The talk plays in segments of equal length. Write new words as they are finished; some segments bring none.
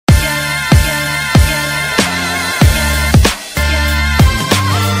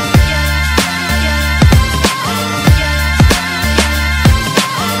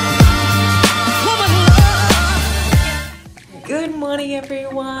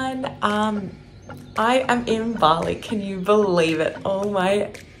everyone. I am in Bali. Can you believe it? Oh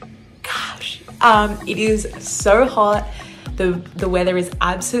my gosh. It is so hot. The weather is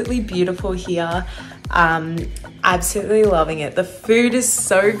absolutely beautiful here. Absolutely loving it. The food is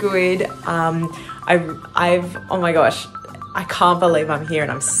so good. Oh my gosh, I can't believe I'm here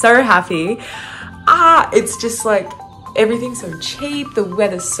and I'm so happy. It's just like everything's so cheap, the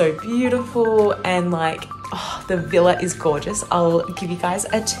weather's so beautiful, and like, oh, the villa is gorgeous. I'll give you guys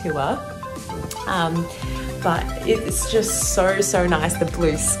a tour. But it's just so nice. The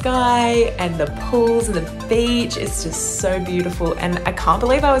blue sky and the pools and the beach, it's just so beautiful. And I can't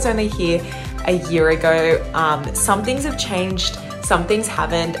believe I was only here a year ago. Some things have changed, some things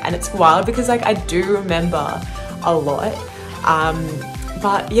haven't, and it's wild because like I do remember a lot.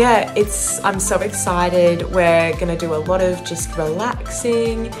 But yeah, I'm so excited. We're gonna do a lot of just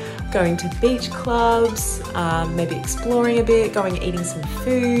relaxing, going to beach clubs, maybe exploring a bit, eating some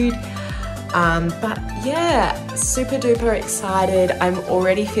food. But yeah, super duper excited. I'm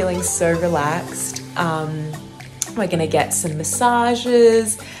already feeling so relaxed. We're gonna get some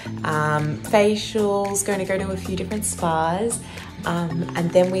massages, facials, going to go to a few different spas.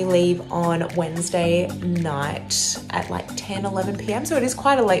 And then we leave on Wednesday night at like 10, 11 p.m. So it is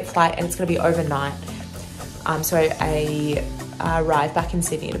quite a late flight and it's gonna be overnight. So I arrive back in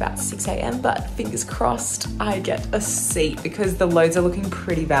Sydney at about 6 a.m. but fingers crossed I get a seat because the loads are looking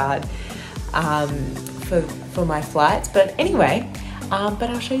pretty bad for my flights. But anyway, but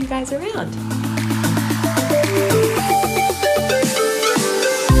I'll show you guys around.